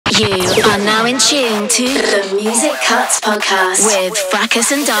You are now in tune to the Music Cuts podcast with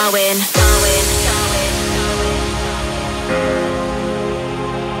Fracus and Darwin.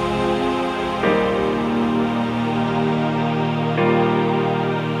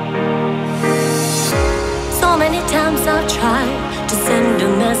 So many times I've tried to send a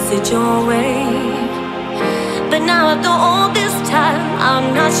message your way, but now after all this time,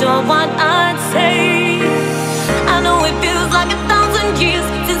 I'm not sure what I'd say. I know it feels like 1,000 years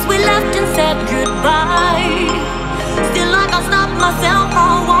since we left and said goodbye. Still I can't stop myself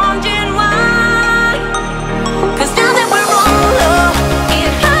from wondering why. 'Cause now that we're older,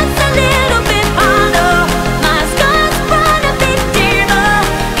 it hurts a little bit harder. My scars run a bit deeper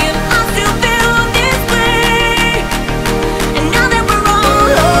if I still feel this way. And now that we're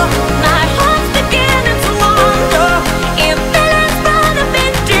older, my heart's beginning to wonder if feelings run a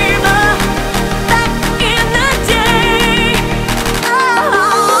bit deeper back in the day.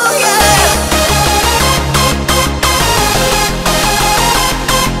 Oh yeah.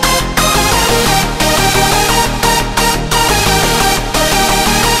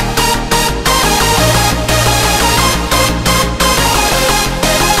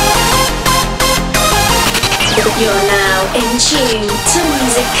 You're now in tune to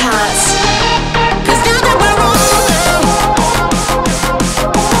Music Cuts. 'Cause now that we're older,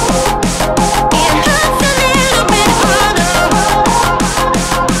 it hurts a little bit harder.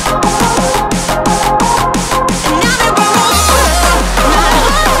 And now that we're older, my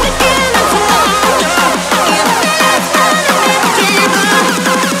heart's beginning to wonder if feelings run a bit deeper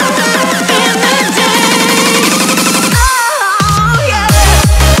in the day. Oh yeah.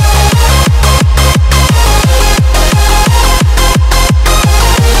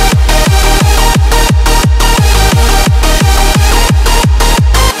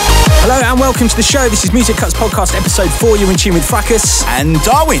 Hello and welcome to the show. This is Music Cuts Podcast episode 4. You're in tune with Fracus and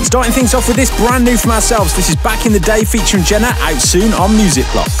Darwin. Starting things off with this brand new from ourselves. This is Back in the Day featuring Jenna, out soon on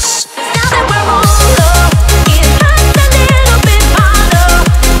Music Blocks. Now that we're older, it hurts a little bit harder.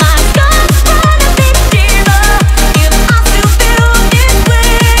 My scars run a bit deeper if I still feel this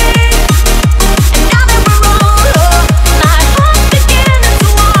way. And now that we're older, my heart's beginning to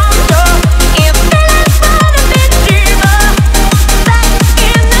wonder if feelings run a bit deeper back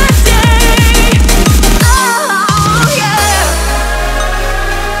in the day. Oh yeah.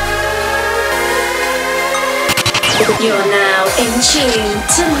 You're now in tune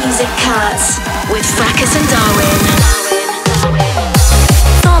to Music Cuts with Fracus and Darwin.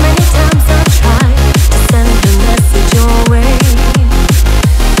 So many times I've tried to send a message your way,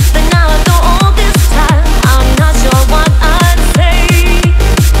 but now after all this time, I'm not sure what I'd say.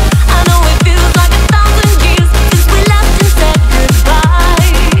 I know it feels like 1,000 years since we left and said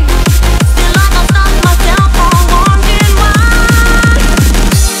goodbye. Still I can't stop myself from wondering why.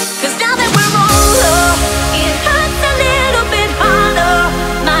 'Cause now that we're older, it hurts a little bit harder.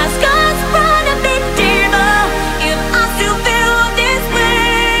 My scars run a bit deeper if I still feel this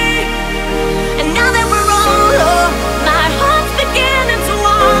way. And now that we're older, my heart's beginning to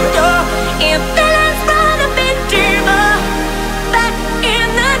wonder if feelings run a bit deeper back in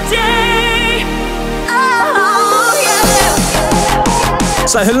the day. Oh yeah.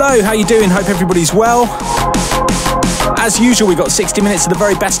 So hello, how you doing? Hope everybody's well. As usual, we've got 60 minutes of the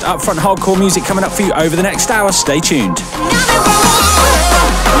very best upfront hardcore music coming up for you over the next hour. Stay tuned.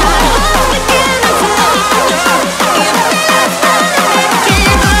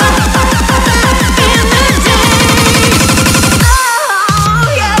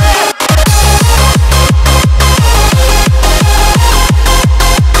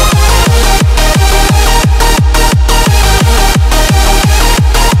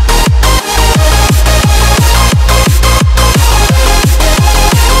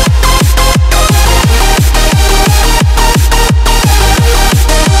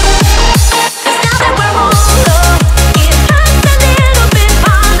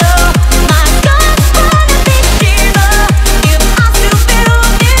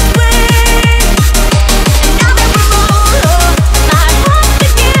 Now that we're older, my heart's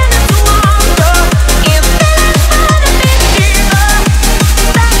beginning to wonder if feelings run a bit deeper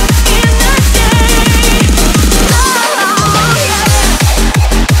back in the day. Oh yeah.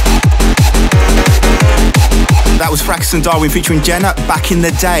 That was Fracus and Darwin featuring Jenna, Back in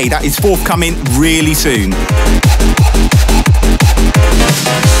the Day. That is forthcoming really soon.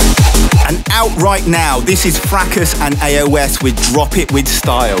 And out right now, this is Fracus and AOS with Drop It With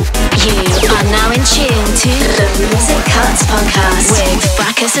Style. You are now in tune to the Music Cuts podcast with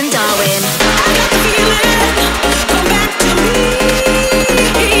Fracus and Darwin. I got the feeling, come back to me.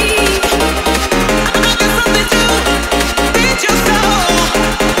 I got something to beat your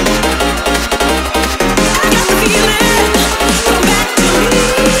soul.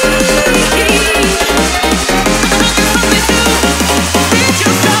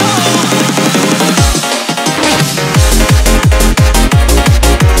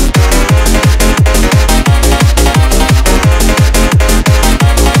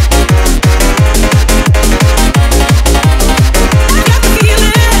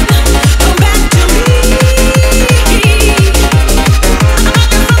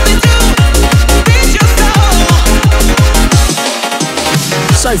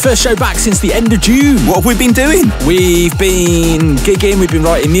 So, first show back since the end of June. What have we been doing? We've been gigging, we've been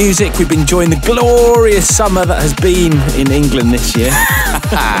writing music, we've been enjoying the glorious summer that has been in England this year.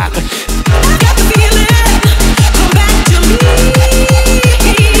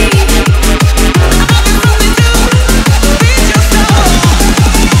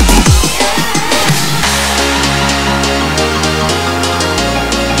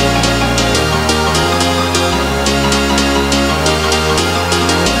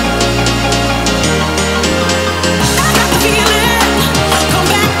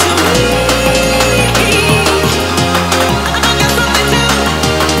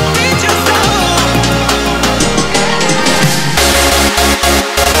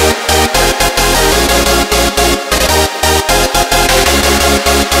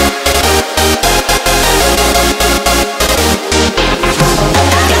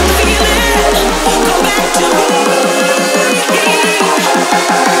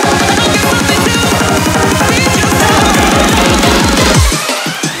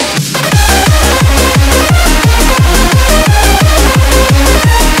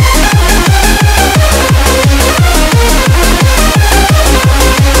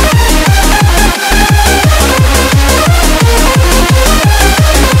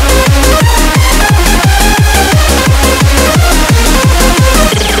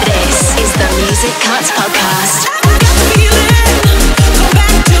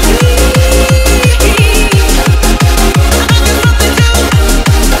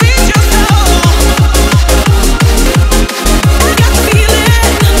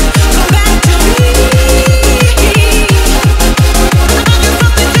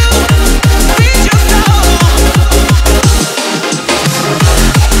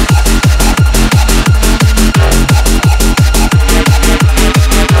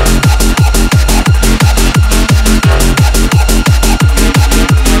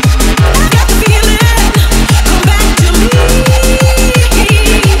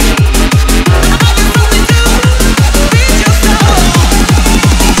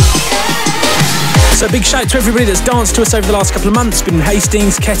 Big shout to everybody that's danced to us over the last couple of months. Been in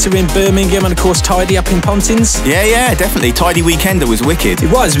Hastings, Kettering, Birmingham, and of course Tidy up in Pontins. Yeah, definitely. Tidy Weekender was wicked.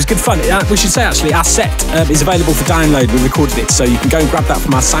 It was good fun. We should say actually our set is available for download. We recorded it, so you can go and grab that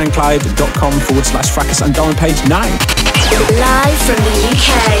from our soundcloud.com/Fracus and Darwin page now. Live from the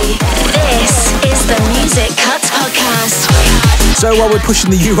UK, this is the Music Cuts Podcast. So while we're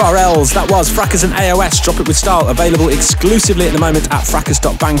pushing the URLs, that was Fracus and AOS, Drop It With Style, available exclusively at the moment at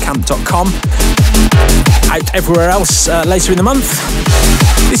fracus.bandcamp.com. Out everywhere else later in the month.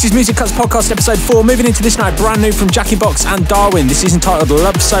 This is Music Cuts Podcast episode 4. Moving into this night, brand new from Jackie Box and Darwin. This is entitled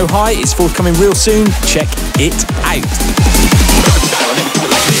Love So High. It's forthcoming real soon. Check it out.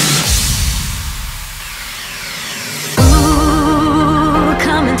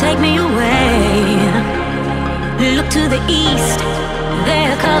 Take me away. Look to the east,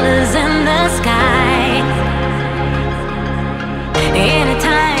 there are colors in the sky.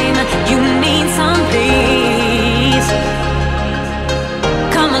 Anytime you need some peace,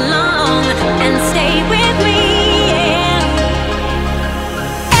 come along and stay with me. Yeah.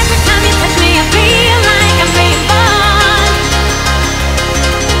 Every time you touch me, I feel like I'm being born.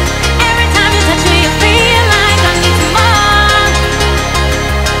 Every time you touch me, I feel like I need some more.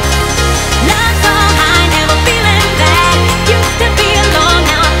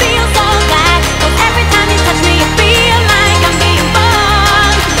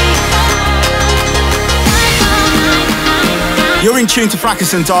 You're in tune to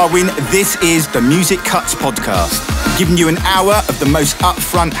Fracus and Darwin. This is the Music Cuts Podcast, giving you an hour of the most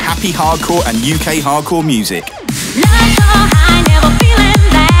upfront, happy hardcore and UK hardcore music. Love so high, never feeling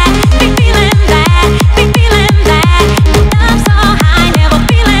that, be feeling that, be feeling that. Love so high, never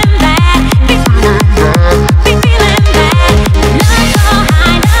feeling that, be feeling that, be feeling that. Love so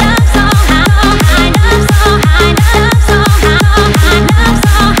high, love so high, love so high, love so high, love so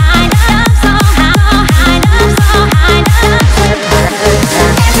high, love so high, love so high, love so high.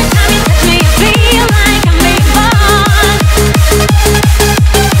 Every time you touch me, I feel like I'm being born.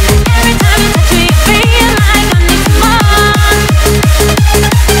 Every time you touch me, I feel like I need some more.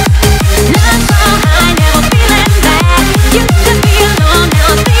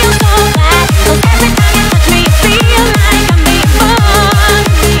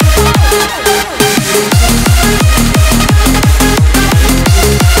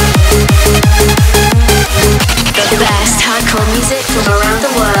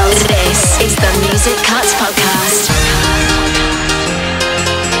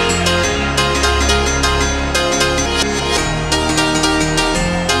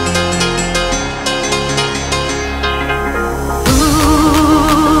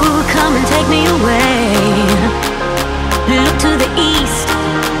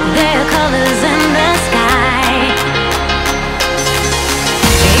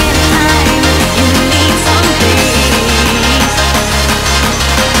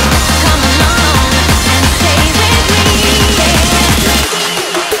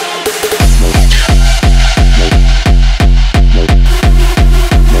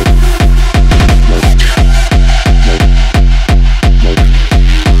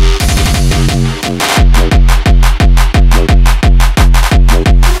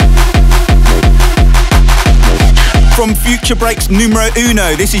 Culture Breaks numero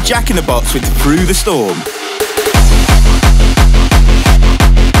uno. This is Jack in the Box with Through the Storm.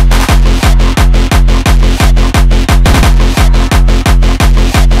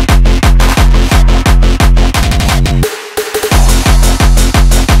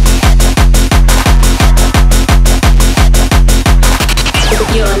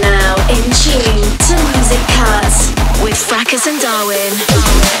 You're now in tune to Music Cuts with Fracus and Darwin.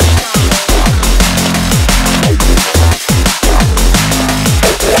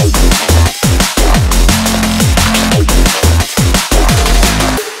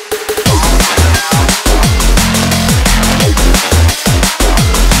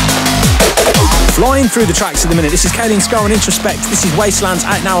 Flying through the tracks at the minute. This is Kayleen Scar and Introspect. This is Wastelands,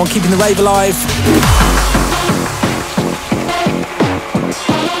 out now on Keeping the Rave Alive.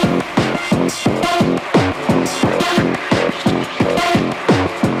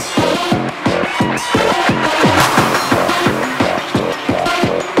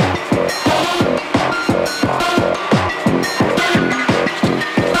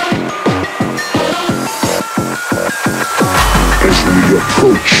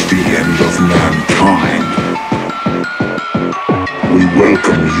 Approach the end of mankind. We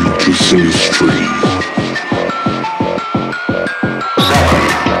welcome you to Sinistry. 7,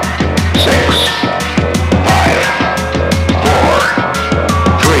 6, 5, 4,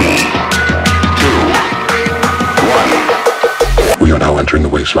 3, 2, 1. We are now entering the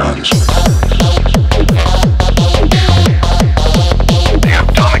wastelands.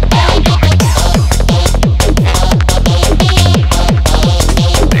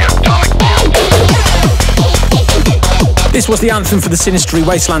 This was the anthem for the Sinistry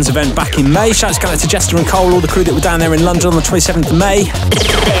Wastelands event back in May. Shouts going out to Jester and Cole, all the crew that were down there in London on the 27th of May.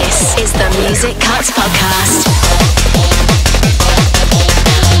 This is the Music Cuts Podcast.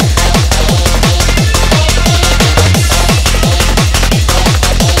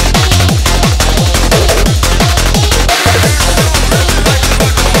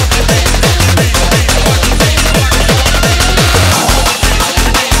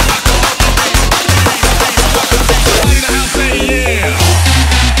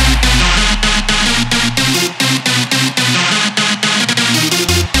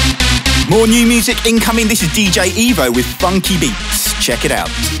 More new music incoming. This is DJ Evo with Funky Beats. Check it out.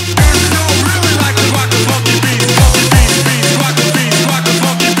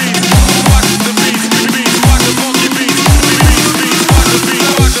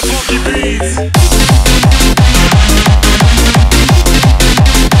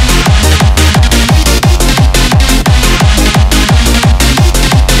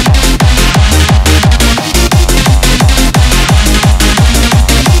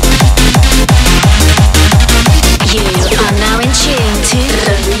 You are now in tune to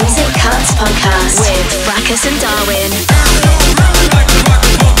the Music Cuts Podcast.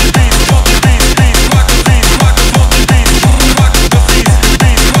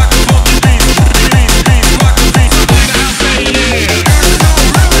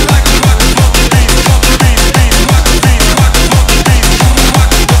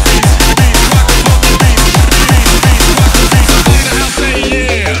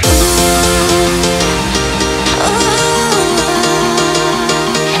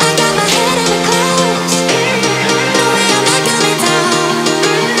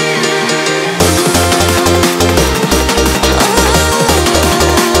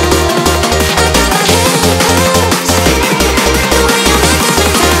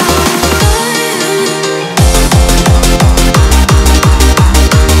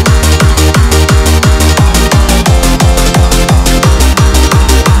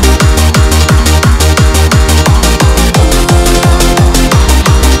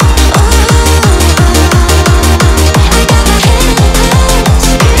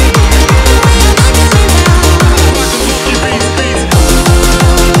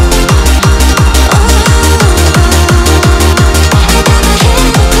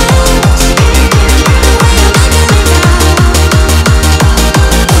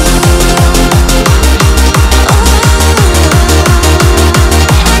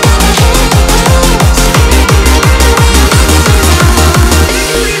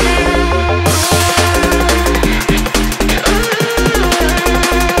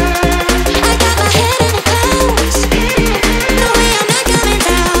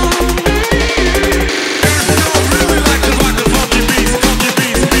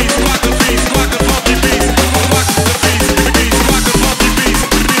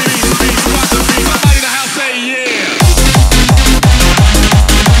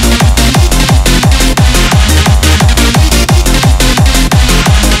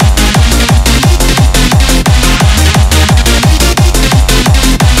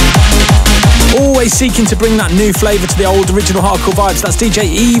 always seeking to bring that new flavour to the old original hardcore vibes. That's DJ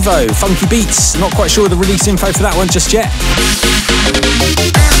Evo, Funky Beats. Not quite sure of the release info for that one just yet.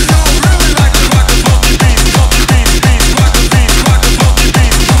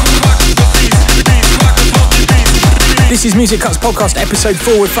 This is Music Cuts Podcast, episode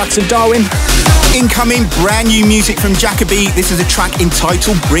 4 with Fracus and Darwin. Incoming brand new music from Jacoby. This is a track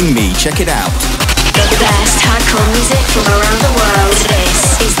entitled Bring Me. Check it out. The best hardcore music from around the world.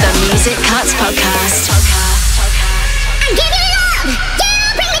 This is the Music Cuts Podcast. I'm giving it up!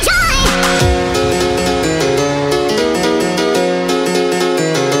 Yeah, bring me joy!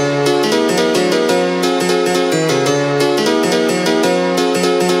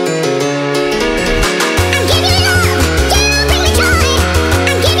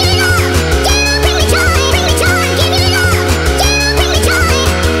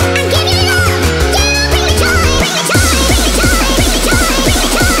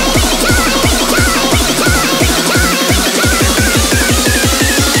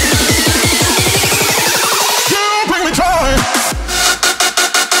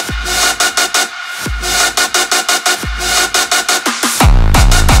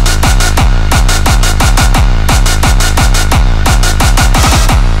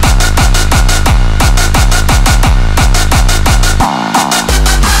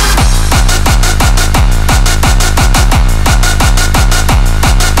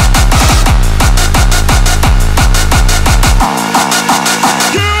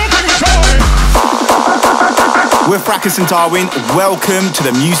 We're Fracus and Darwin. Welcome to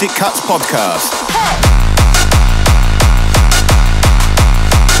the Music Cuts Podcast.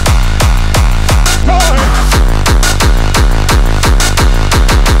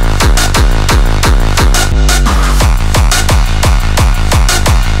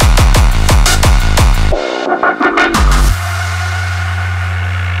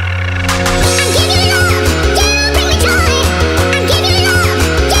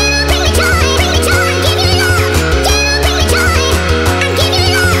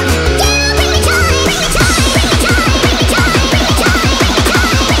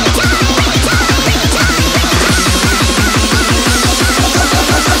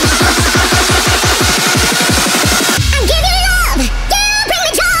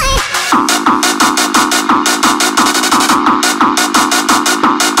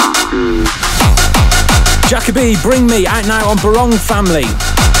 Jacoby, Bring Me, out now on Barong Family.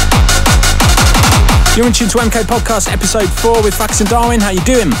 You're in tune to MK Podcast, episode 4 with Fracus and Darwin. How you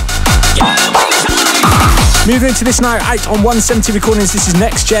doing? Moving into this now, out on 170 recordings. This is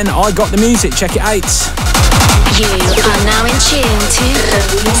Next Gen, I Got the Music. Check it out. You are now in tune to the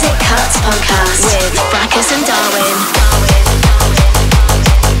Music Cuts Podcast with Fracus and Darwin.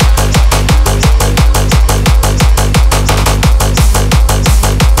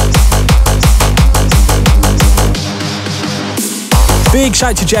 Big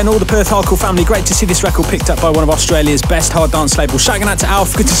shout to Jen, all the Perth hardcore family. Great to see this record picked up by one of Australia's best hard dance labels. Shouting out to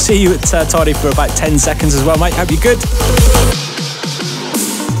Alf, good to see you at Tardy for about 10 seconds as well, mate. Hope you're good.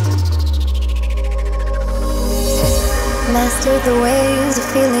 Master the waves of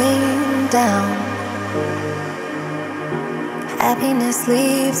feeling down. Happiness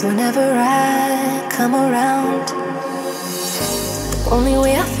leaves whenever I come around. The only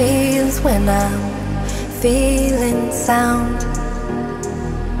way I feel is when I'm feeling sound.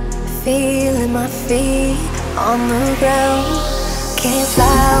 Feeling my feet on the ground. Can't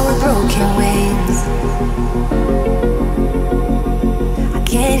fly with broken wings. I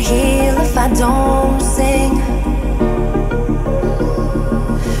can't heal if I don't sing.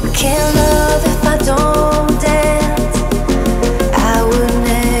 I can't love if I don't dance. I would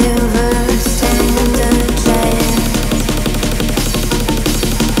never stand a chance.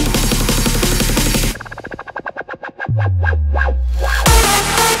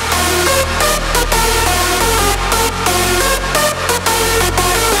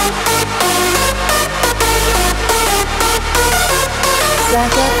 I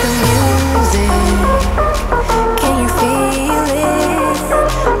got the music, can you feel it?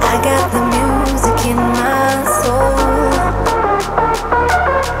 I got the music in my soul.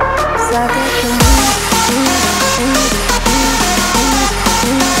 So I got the music.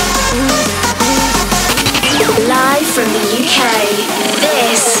 Live from the UK,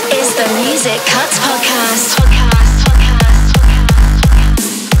 this is the Music Cuts Podcast.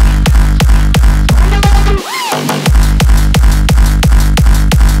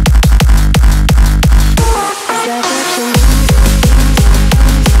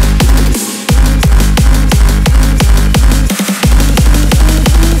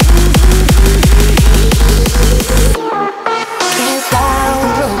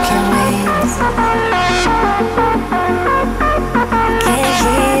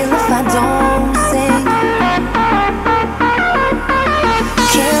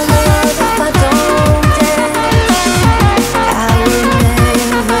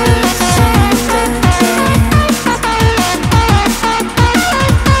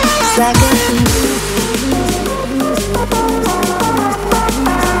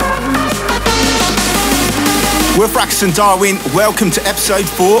 Fracus and Darwin. Welcome to episode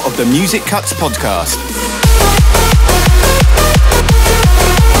 4 of the Music Cuts podcast.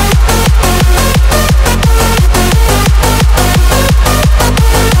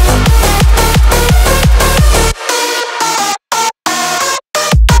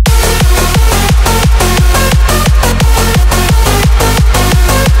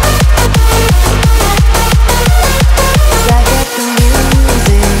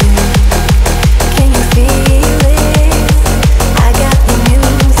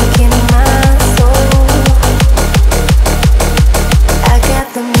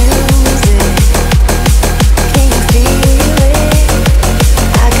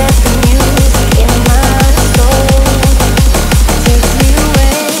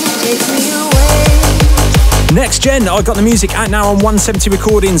 Next Gen, I got the music out now on 170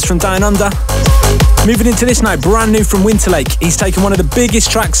 Recordings from Down Under. Moving into this now, brand new from Winterlake. He's taken one of the biggest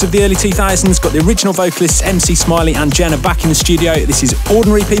tracks of the early 2000s, got the original vocalists MC Smiley and Jenna back in the studio. This is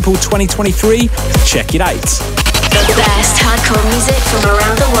Ordinary People 2023. Check it out. The best hardcore music from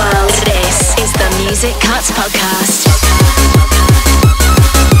around the world. This is the Music Cuts podcast.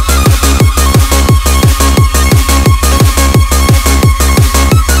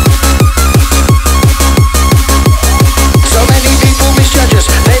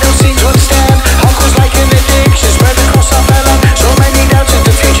 They don't seem to understand. Hardcore's like an addiction spread across our fellow. So many doubts in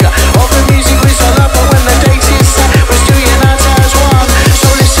the future of the music we so love. But when the date is set, we're still united as one. So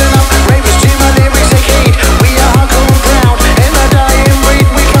listen up, ravers, to my lyrics take heed. We are hardcore and proud in the dying breed.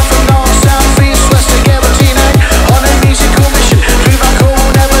 We come from north, south, east, west, together tonight on a musical mission. Prove hardcore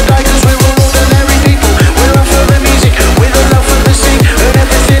will never die, cause we're all ordinary people. We're up for the music, with a love for the scene, and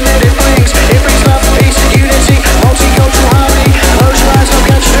everything that it brings. It brings love, peace and unity, multicultural harmony. Close your eyes, look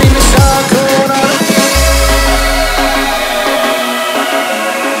at stream, it's hardcore now.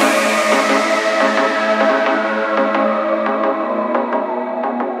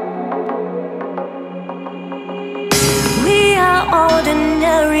 We are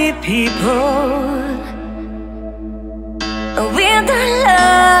ordinary people with a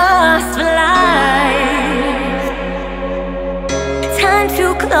lust for life. Time to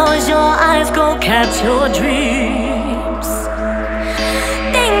close your eyes, go catch your dreams.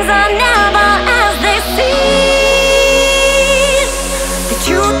 Things are never as they seem. The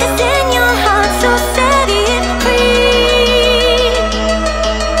truth is in your heart, so set it free.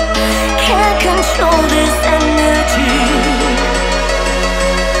 Can't control this energy.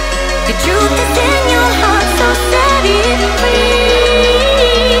 The truth is in your heart, so set it free.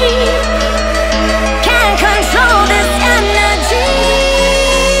 Can't control this energy.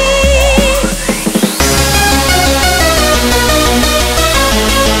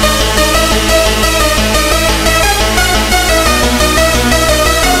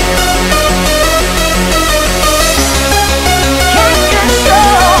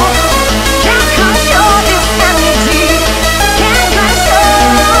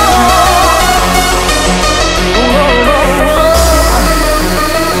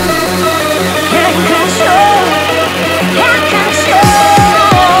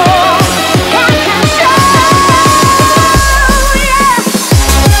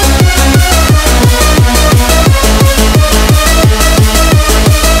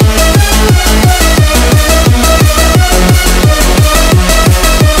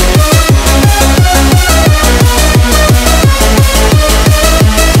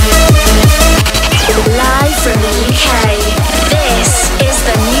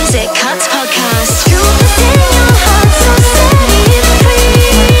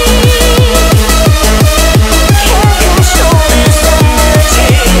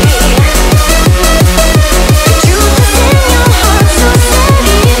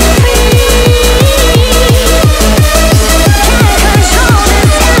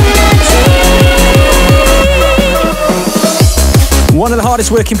 One of the hardest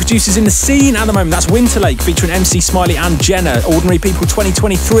working producers in the scene at the moment, that's Winterlake, featuring MC Smiley and Jenna, Ordinary People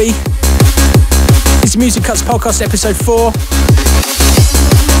 2023. This is Music Cuts Podcast, episode 4.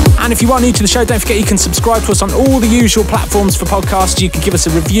 And if you are new to the show, don't forget you can subscribe to us on all the usual platforms for podcasts. You can give us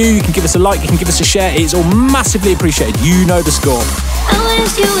a review, you can give us a like, you can give us a share. It is all massively appreciated. You know the score.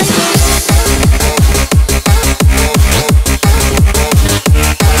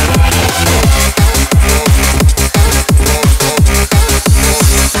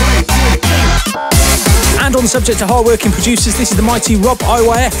 And on the subject of hard-working producers, this is the mighty Rob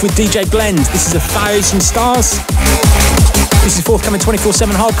IYF with DJ Blend. This is 1,000 Stars. This is forthcoming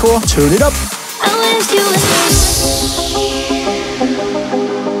 24/7 hardcore. Turn it up.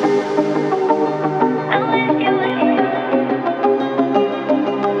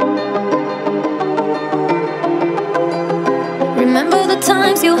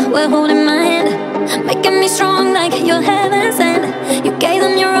 promise you were holding my hand, making me strong like your heaven sent. You gave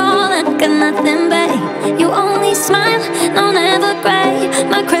them your all and got nothing back. You only smile, no never cry.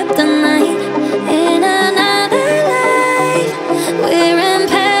 My kryptonite in another life. We're in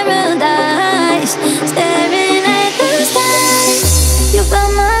paradise, staring at the sky. You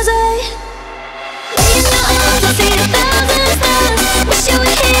found my side. In your arms I see 1,000 stars. Wish you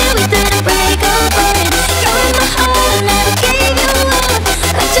were here, we didn't break apart. You're in my heart, I never gave you up.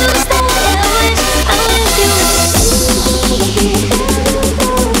 Like to the start, yeah, I wish you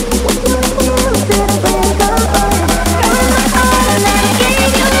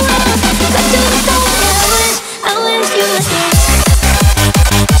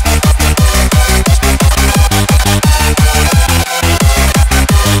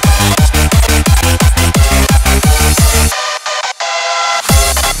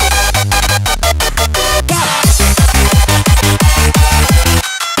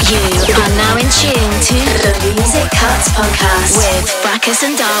Kuts podcast with Fracus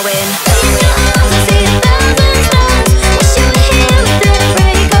and Darwin.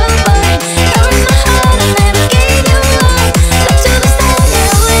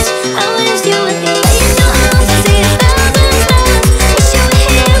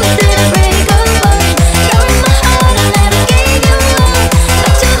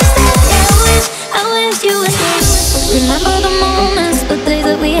 Remember the moments, the days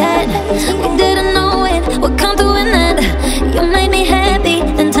that we had. We didn't know it would come to an end. You made me happy,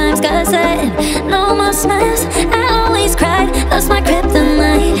 then times got sad. No more smiles, I always cried. Lost my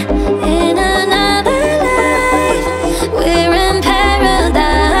kryptonite in another life. We're in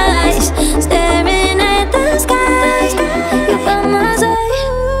paradise, staring at the sky. You found my side.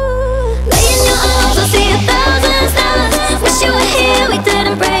 Lay in your arms, I see 1,000 stars. Wish you were here, we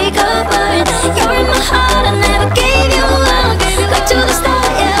didn't break apart. You're in my heart, I never gave you up. Back to the start,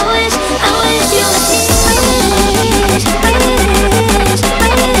 yeah, I wish you were here.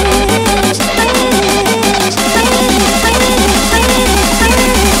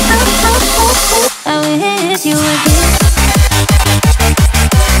 I wish you were here.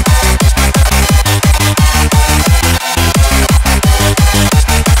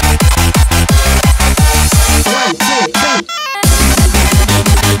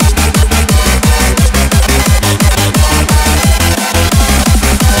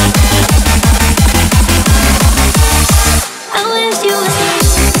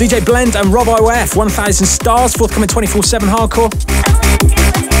 DJ Blend and Rob IYF, 1,000 stars, forthcoming 24/7 hardcore.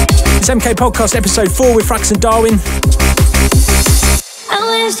 It's MK Podcast episode 4 with Fracus and Darwin.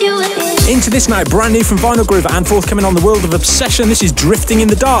 Into this now, brand new from Vinyl Groover and forthcoming on the World of Obsession. This is Drifting in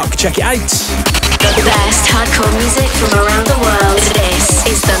the Dark. Check it out. The best hardcore music from around the world. This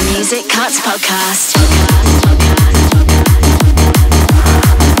is the Music Kuts podcast.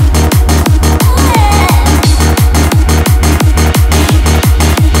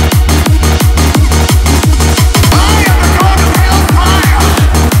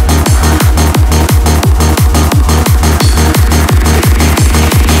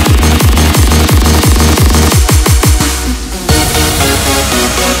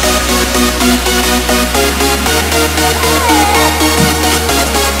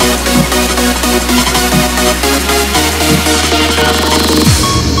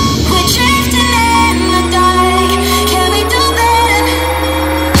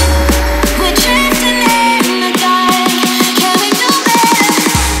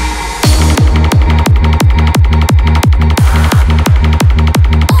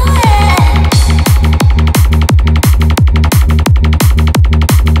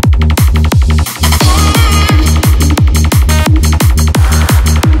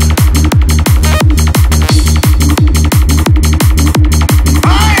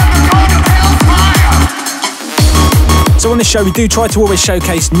 On this show, we do try to always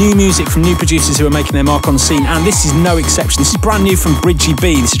showcase new music from new producers who are making their mark on the scene, and this is no exception. This is brand new from Bridgie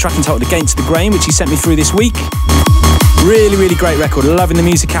B. This is a track entitled Against the Grain, which he sent me through this week. Really, really great record. Loving the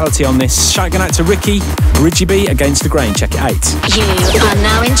musicality on this. Shouting out to Ricky, Bridgie B, Against the Grain. Check it out. You are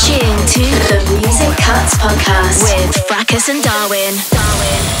now in tune to the Music Kuts podcast with Fracus and Darwin.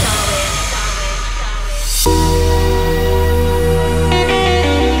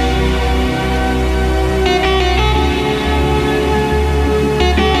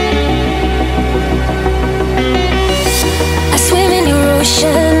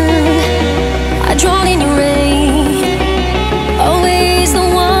 I drown in your rain, always the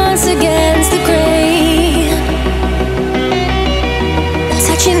ones against the grain.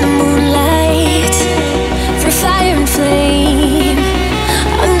 Touching the moonlight through fire and flame.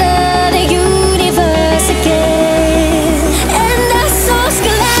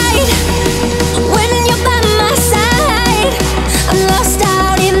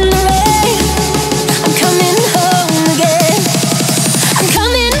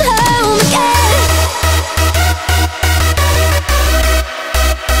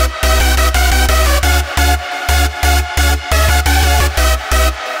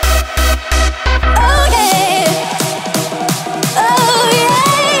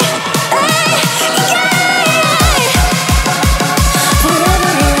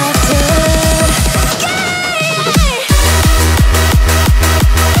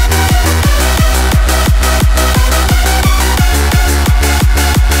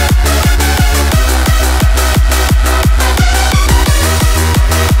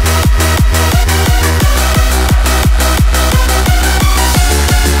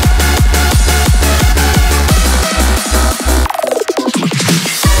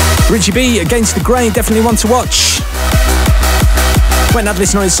 Richie B, Against the Grain, definitely one to watch. Went and had a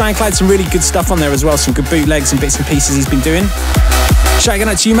listen on his SoundCloud, some really good stuff on there as well, some good bootlegs and bits and pieces he's been doing. Shouting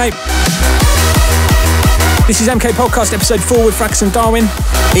out to you, mate. This is MK Podcast episode 4 with Fracus and Darwin.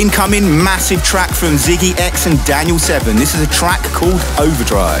 Incoming massive track from Ziggy X and Daniel 7. This is a track called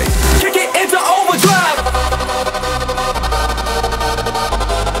Overdrive. Kick it into overdrive.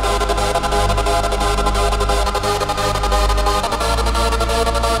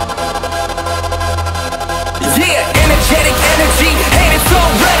 Yeah, energetic energy, hate it so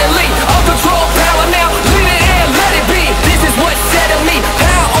readily. All control, power now, leave it and let it be. This is what said of me,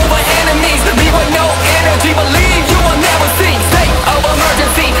 power over enemies. Me with no energy, believe you will never see. State of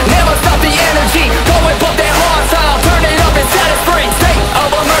emergency, never stop the energy. Go and put that hard style, turn it up and set it free. State of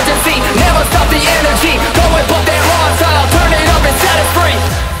emergency, never stop the energy. Go and put that hard style, turn it up and set it free.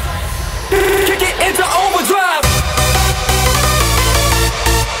 Kick it into overdrive.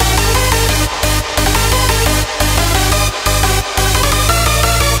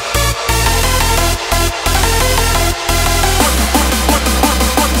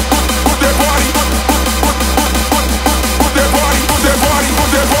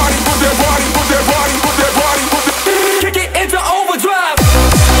 Kick it into overdrive.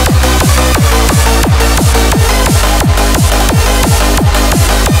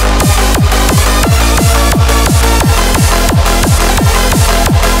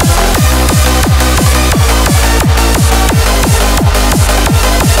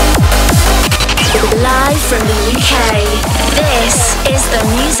 Live from the UK, this is the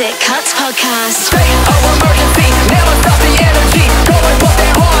Music Cuts Podcast. State of emergency, never stop the energy. Go and put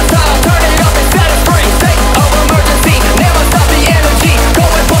that hard style, turn it up and set it free. State of emergency, never stop the energy. Go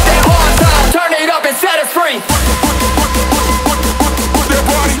and put that hard style, turn it up and set it free.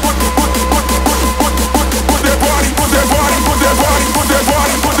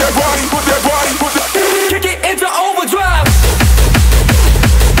 Kick it into overdrive.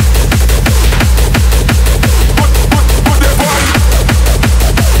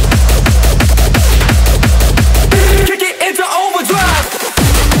 Kick it into overdrive.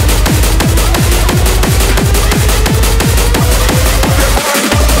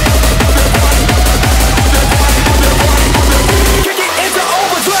 Kick it into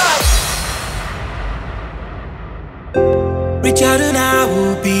overdrive. Reach out and I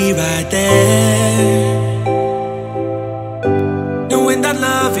will be right there, knowing that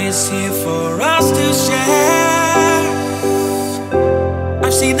love is here for us to share.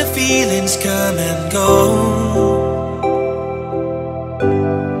 I've seen the feelings come and go,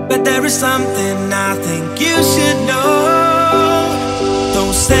 but there is something I think you should know.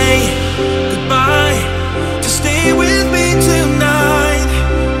 Don't say goodbye, just stay with me tonight.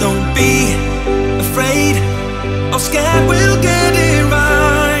 Don't be afraid or scared, we'll get it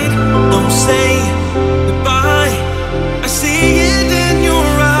right. Don't say goodbye, I see it in your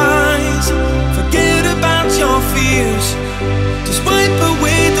eyes. Forget about your fears, just wipe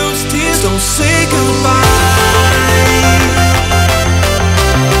away those tears. Don't say goodbye.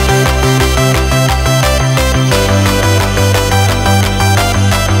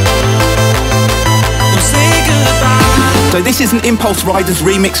 Don't say goodbye. So this is an Impulse Riders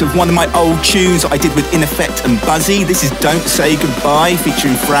remix of one of my old tunes I did with In Effect and Buzzy. This is Don't Say Goodbye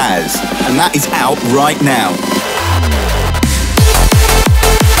featuring Fraz, and that is out right now.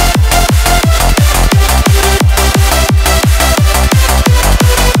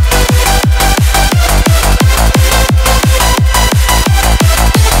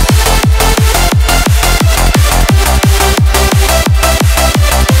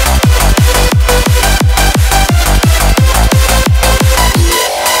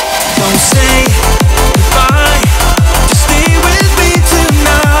 Don't say goodbye, just stay with me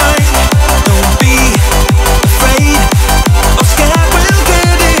tonight. Don't be afraid or scared, we'll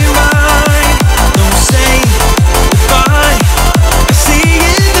get it right. Don't say goodbye, I see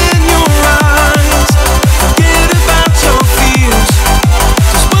it in your eyes. Forget about your fears,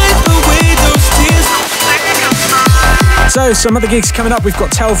 just wipe away those tears. So, some other gigs coming up. We've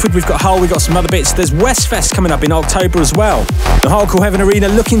got Telford, we've got Hull, we've got some other bits. There's Westfest coming up in October as well. The Hardcore Heaven Arena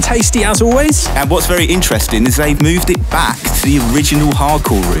looking tasty as always. And what's very interesting is they've moved it back to the original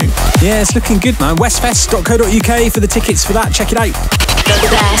Hardcore room. Yeah, it's looking good, man. Westfest.co.uk for the tickets for that. Check it out. The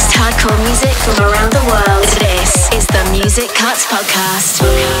best hardcore music from around the world. This is the Music Cuts Podcast.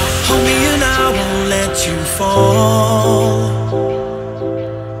 Hold me and I won't let you fall.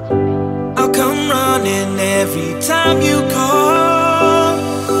 I'll come running every time you call.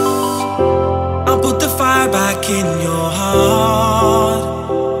 I'll put the fire back in your heart.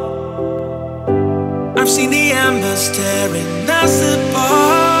 I've seen the embers tearing us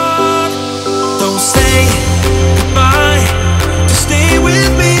apart.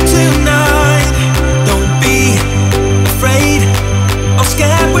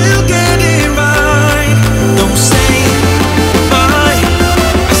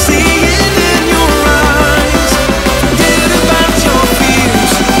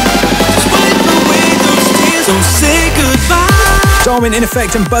 Darwin, In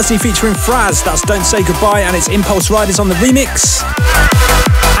Effect and Buzzy featuring Fraz. That's Don't Say Goodbye, and it's Impulse Riders on the remix.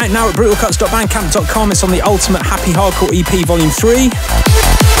 Out now at brutalcuts.bandcamp.com. It's on the Ultimate Happy Hardcore EP Volume 3.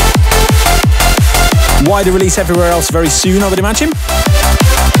 Wider release everywhere else very soon, I would imagine.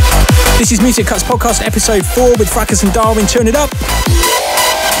 This is Music Cuts Podcast Episode 4 with Fracus and Darwin. Turn it up.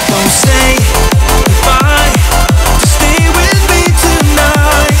 Don't say goodbye, just stay with me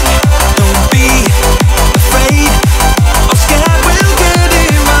tonight. Don't be afraid, I'm scared we'll get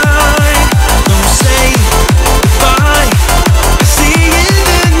it right. Don't say goodbye, I see it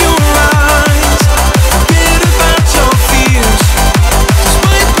in your eyes. Forget about your fears, just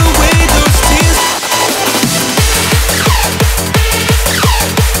wipe away those tears.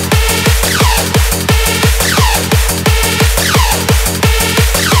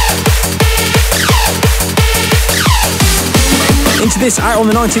 Into this, out on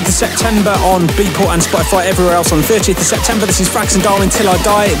the 19th of September on Beatport and Spotify, everywhere else on the 30th of September. This is Fracus and Darwin, Till I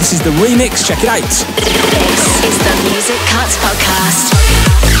Die. This is the remix. Check it out. This is the Music Cuts Podcast.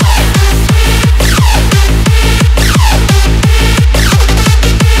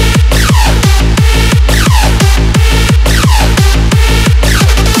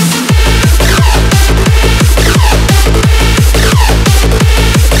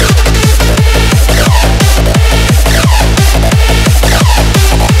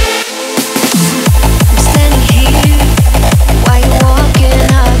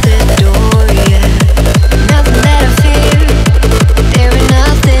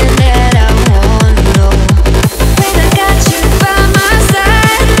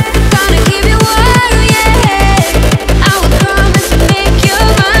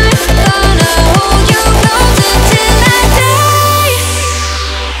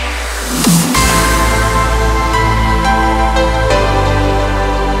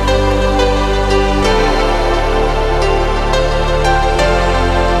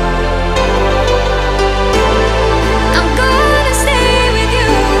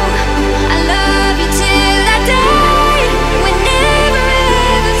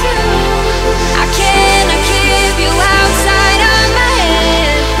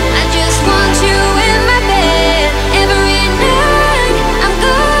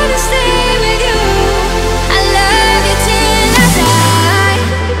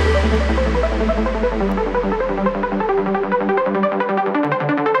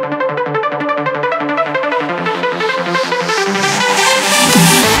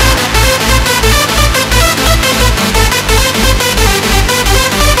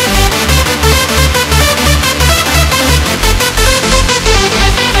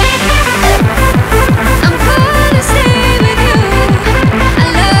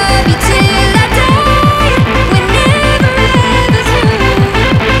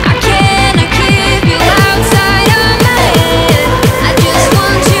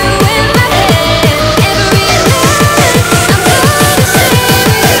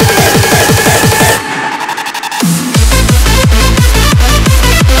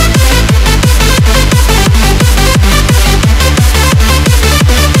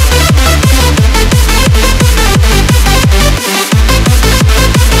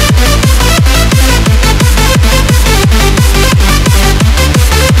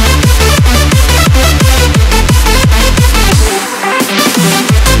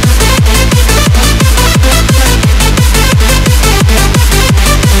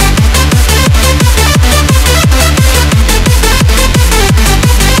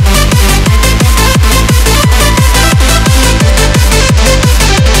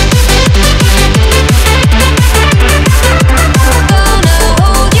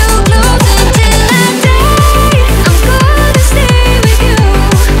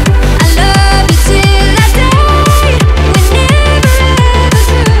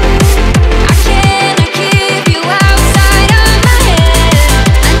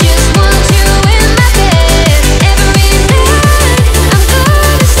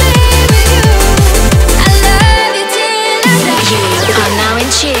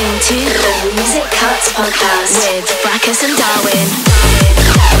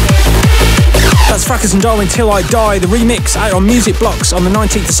 Fracus and Darwin, Till I Die, the remix, out on Music Blocks on the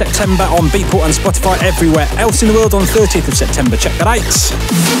 19th of September on Beatport and Spotify everywhere else in the world on 30th of September. Check that out.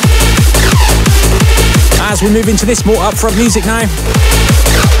 As we move into this more upfront music now.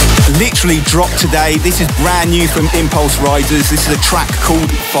 Literally dropped today. This is brand new from Impulse Riders. This is a track called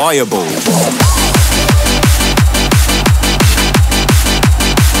Fireball.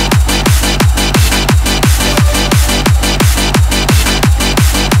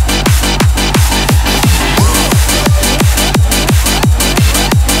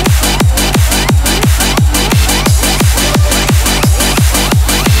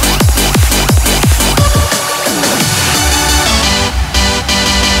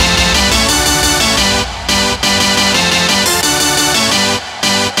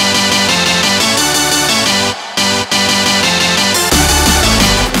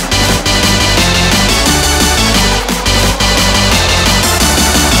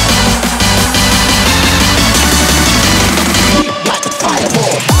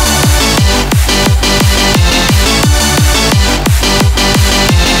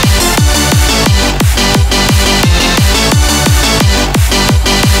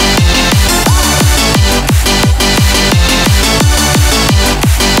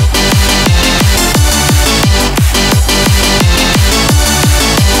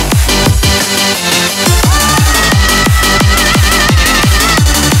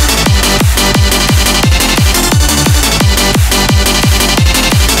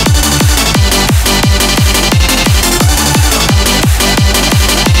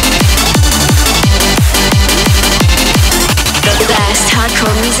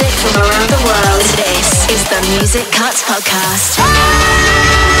 from around the world. This is the Music Cuts Podcast.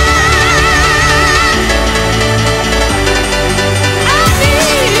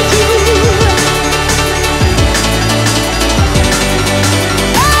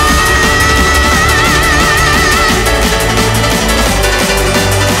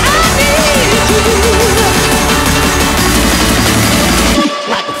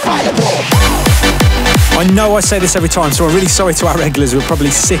 I know I say this every time, so I'm really sorry to our regulars who are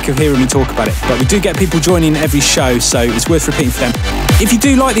probably sick of hearing me talk about it, but we do get people joining every show, so it's worth repeating for them. If you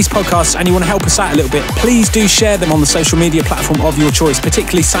do like these podcasts and you want to help us out a little bit, please do share them on the social media platform of your choice,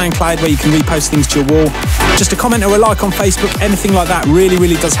 particularly SoundCloud, where you can repost things to your wall. Just a comment or a like on Facebook, anything like that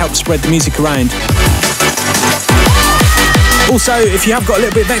really does help spread the music around. Also, if you have got a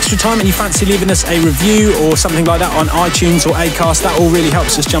little bit of extra time and you fancy leaving us a review or something like that on iTunes or Acast, that all really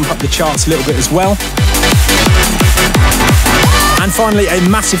helps us jump up the charts a little bit as well. And finally, a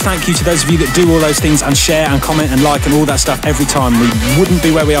massive thank you to those of you that do all those things and share and comment and like and all that stuff every time. We wouldn't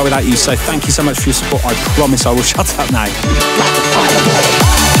be where we are without you, so thank you so much for your support. I promise I will shut up now.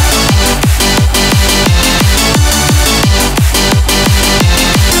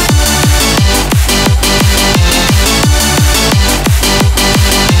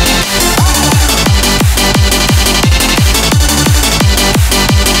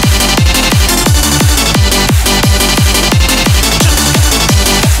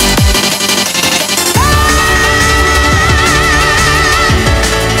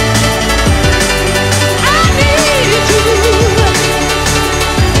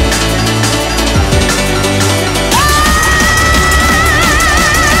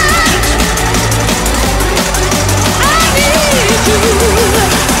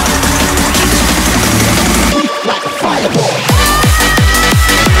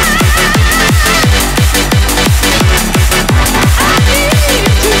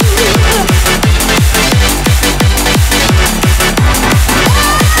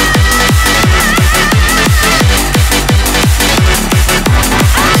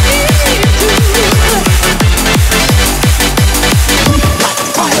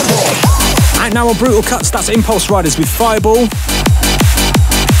 Now on Brutal Cuts, that's Impulse Riders with Fireball.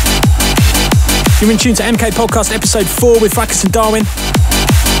 You're in tune to MK Podcast Episode 4 with Fracus and Darwin.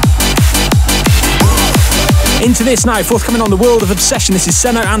 Into this now, forthcoming on the World of Obsession, this is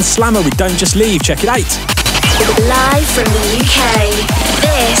Seno and Slammer with Don't Just Leave, check it out. Live from the UK,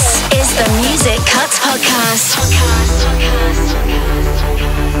 this is the Music Cuts Podcast.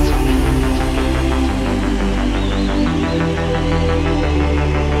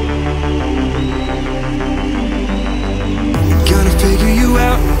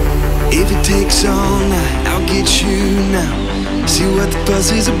 If it takes all night, I'll get you now. See what the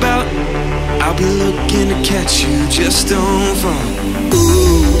buzz is about. I'll be looking to catch you, just don't fall. Ooh,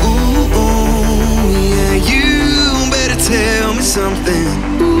 ooh, ooh, yeah, you better tell me something.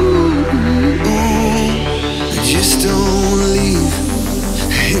 Ooh, ooh, ooh, just don't leave.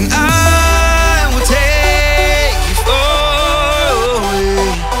 And I will take you forward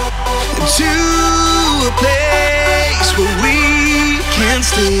to a place where we can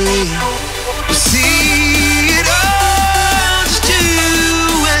stay. We'll see it all, just you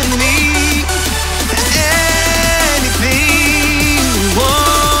and me. Anything we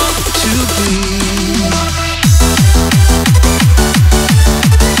want to be.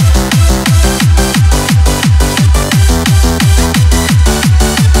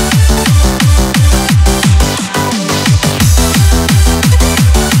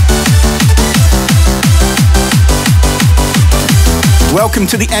 Welcome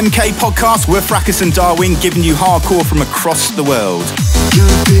to the MK Podcast. We're Fracus and Darwin, giving you hardcore from across the world.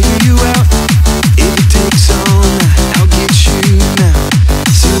 Gonna figure you out. If it takes all night, I'll get you now.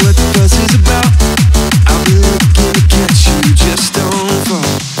 See what the buzz is about. I'll be looking to catch you, just don't fall.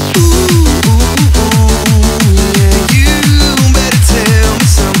 Ooh, ooh, ooh, yeah, you better tell me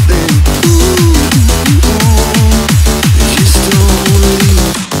something. Ooh, ooh, ooh, just don't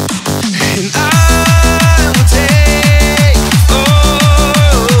leave. And I will take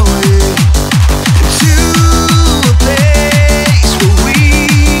to a place where we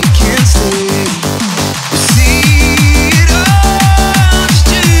can stay. See it all, just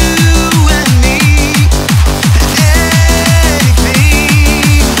you and me.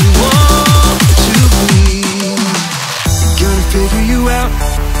 Anything we want to be. Gonna figure you out.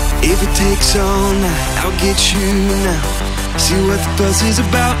 If it takes all night, I'll get you now. See what the buzz is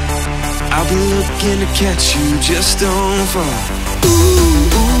about. I'll be looking to catch you, just don't fall. Ooh,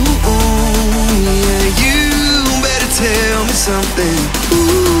 ooh, ooh, yeah, you better tell me something. Ooh,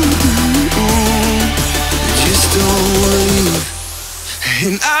 ooh, ooh, just don't leave.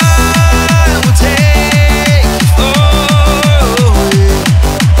 And I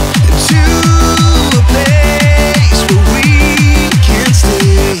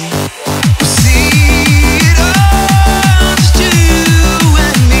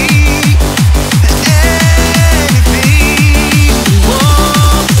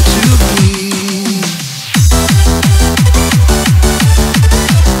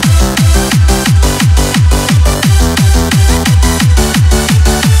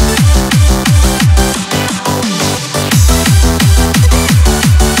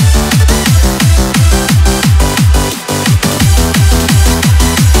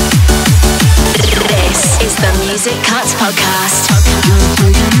Music Cuts Podcast. Gonna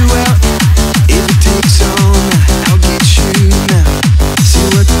figure you out. If it takes all night, I'll get you now. See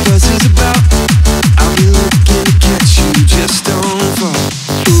what the fuss is about. I'll be looking to catch you, just don't fall.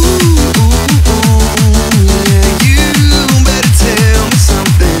 Ooh, yeah, you better tell me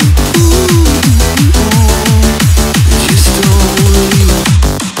something. Just don't leave.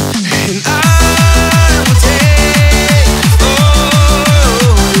 And I will take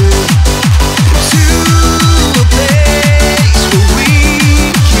to a place where we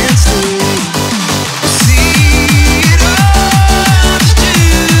can stay. See it all, just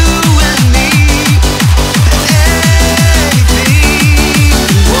you and me, and anything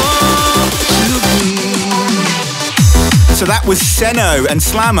we want to be. So that was Seno and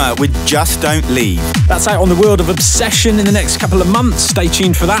Slammer with Just Don't Leave. That's out on the World of Obsession in the next couple of months. Stay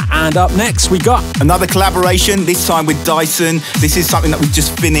tuned for that. And up next, we got Another collaboration, this time with Dyson. This is something that we've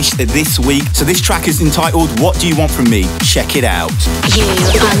just finished this week. So this track is entitled What Do You Want From Me? Check it out. You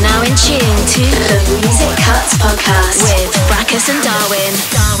are now in tune to the Music Cuts Podcast with Fracus and Darwin.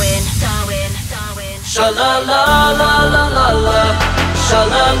 Sha la la la la la la, sha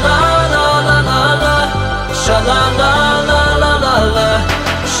la la la la la la, sha la la la la la la,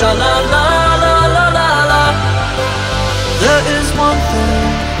 sha la la la la la la. There is one thing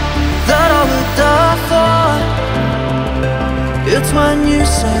that I would die for. It's when you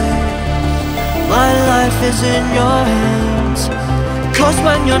say my life is in your hands. 'Cause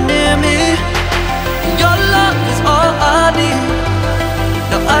when you're near me, your love is all I need.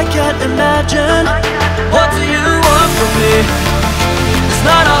 Now I can't imagine. What do you want from me? It's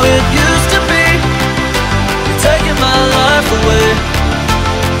not how it used to be. You're taking my life away,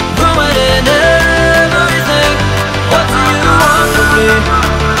 ruining everything. What do you want from me?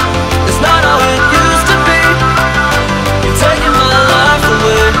 It's not how it used to be. You're taking my life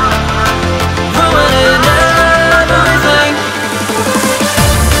away, ruining everything.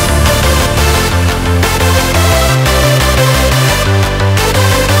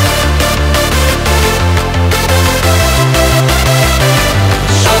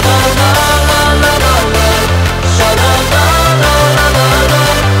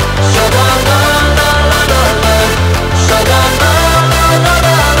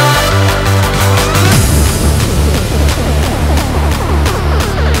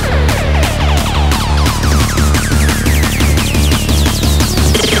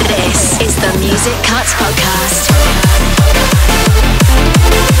 This is the Music Cuts Podcast.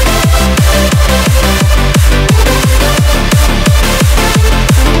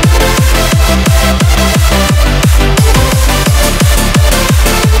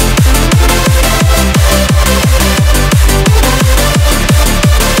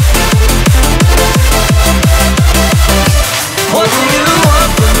 What do you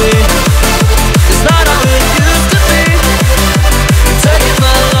want from me? It's not how it used to be. You're taking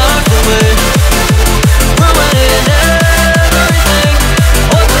my life away, ruining everything.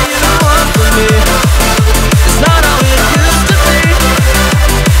 What do you want from me? It's not how it used to be.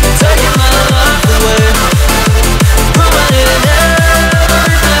 You're taking my life away, ruining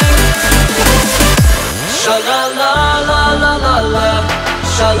everything. Sha la la la la la la,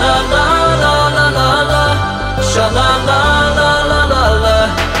 sha la la la la la la, sha la la la la la la,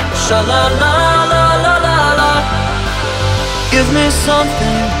 sha la la la la la la. Give me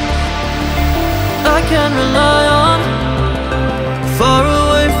something I can rely on, far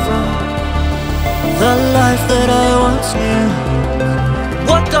away from the life that I once knew.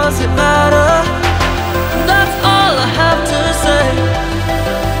 What does it matter? That's all I have to say.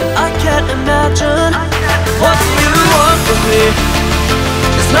 I can't imagine. What do you want from me?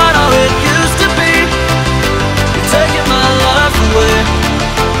 It's not how it used to be. You're taking my life away,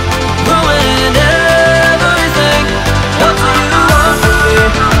 ruining everything. What do you want from me?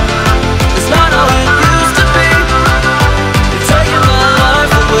 It's not how it used to be. You're taking my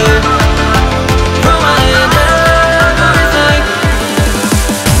life away, ruining everything.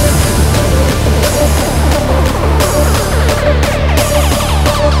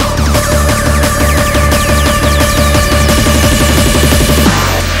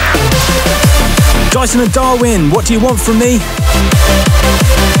 Dyson and Darwin, What Do You Want From Me?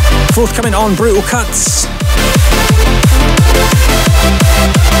 Forthcoming on Brutal Cuts.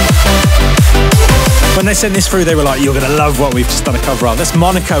 When they sent this through, they were like, you're going to love what we've just done a cover of. That's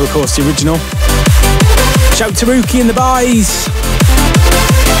Monaco, of course, the original. Shout to Rookie and the Buys.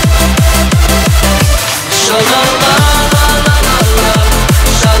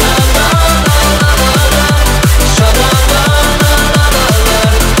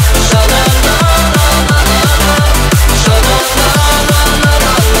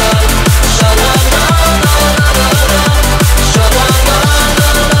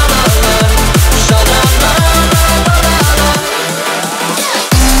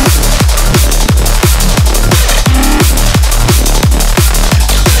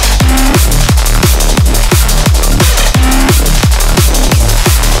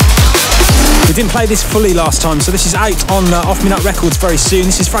 We didn't play this fully last time, so this is out on Off Me Nut Records very soon.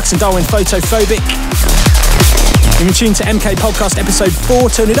 This is Fracus Darwin, Photophobic. You're in tune to MK Podcast episode 4.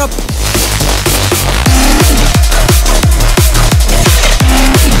 Turn it up.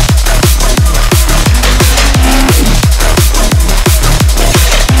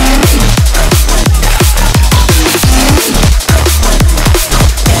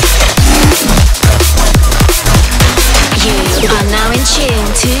 Tune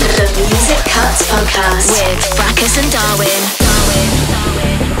to the Music Cuts Podcast with Fracus and Darwin.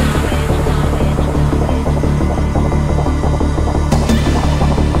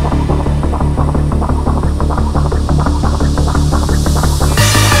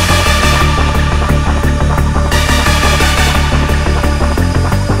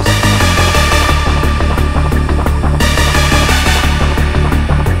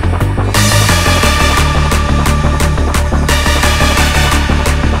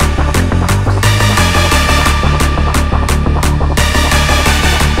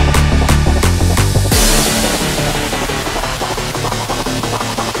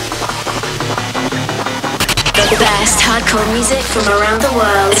 The best hardcore music from around the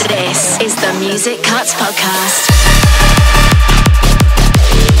world. This is the Music Cuts Podcast.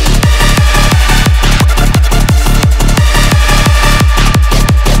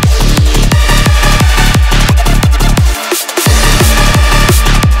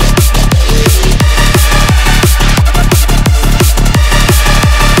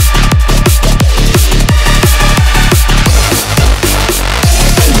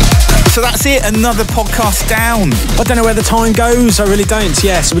 So that's it, another podcast down. I don't know where the time goes, I really don't.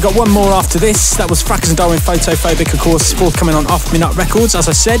 Yeah, so we got one more after this. That was Fracus and Darwin, Photophobic, of course, forthcoming on Off Me Nut Records, as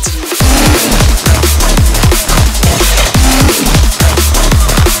I said.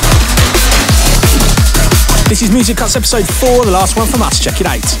 This is Music Cuts episode 4, the last one from us. Check it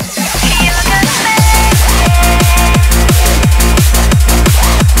out.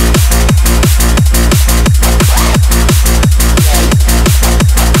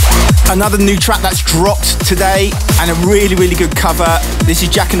 Another new track that's dropped today, and a really, really good cover. This is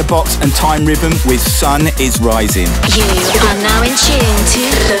Jack in the Box and Time Rhythm with Sun is Rising. You are now in tune to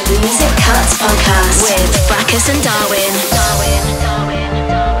the Music Cuts Podcast with Fracus and Darwin.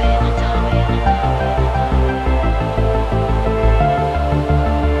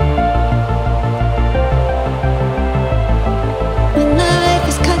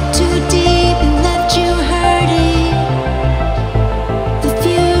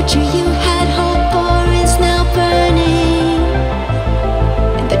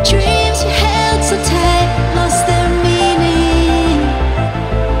 Dreams you held so tight lost their meaning,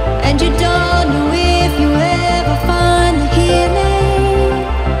 and you don't know if you ever find the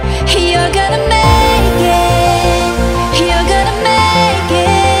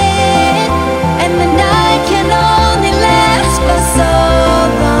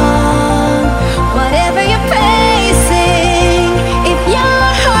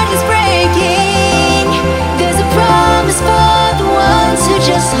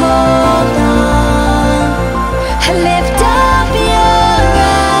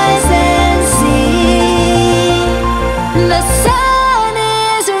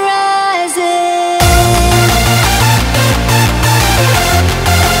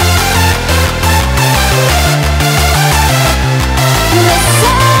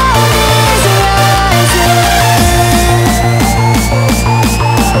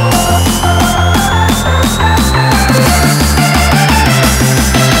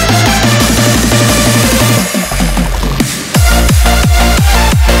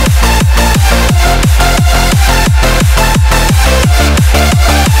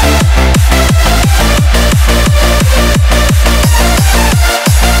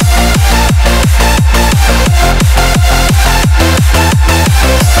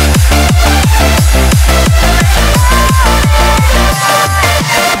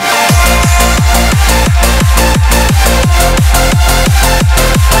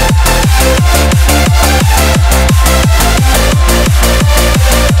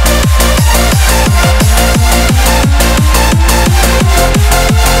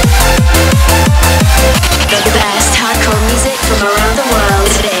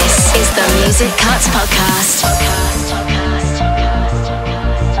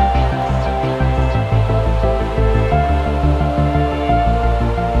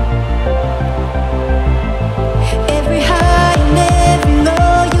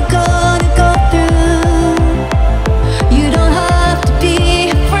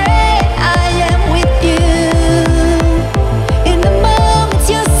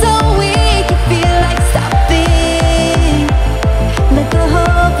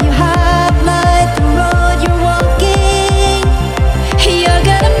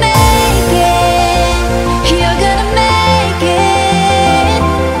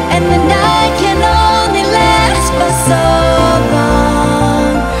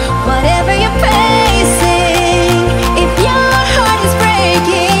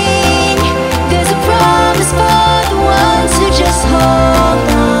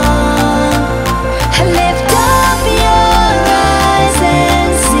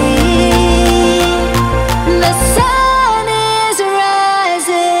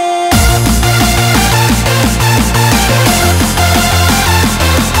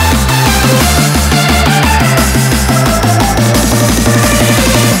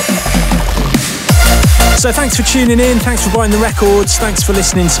So thanks for tuning in, thanks for buying the records, thanks for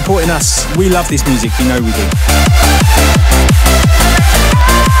listening, supporting us. We love this music, you know we do.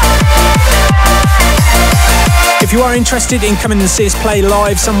 If you are interested in coming and see us play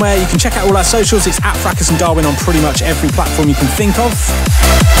live somewhere, you can check out all our socials. It's at Fracus and Darwin on pretty much every platform you can think of.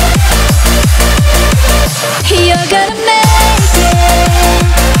 You're gonna make it.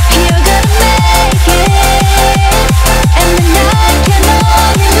 You're gonna make it. And the night can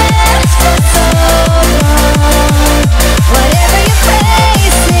only last for so long. Whatever you're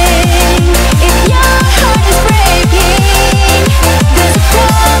facing, if your heart is breaking, there's a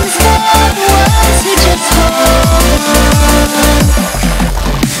promise for the ones who just hold on.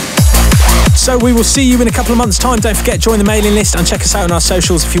 So we will see you in a couple of months' time. Don't forget, join the mailing list and check us out on our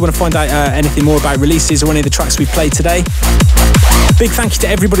socials if you want to find out anything more about releases or any of the tracks we've played today. Big thank you to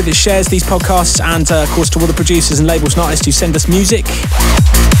everybody that shares these podcasts and, of course, to all the producers and labels and artists who send us music.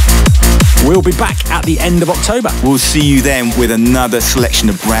 We'll be back at the end of October. We'll see you then with another selection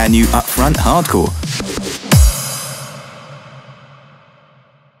of brand new upfront hardcore.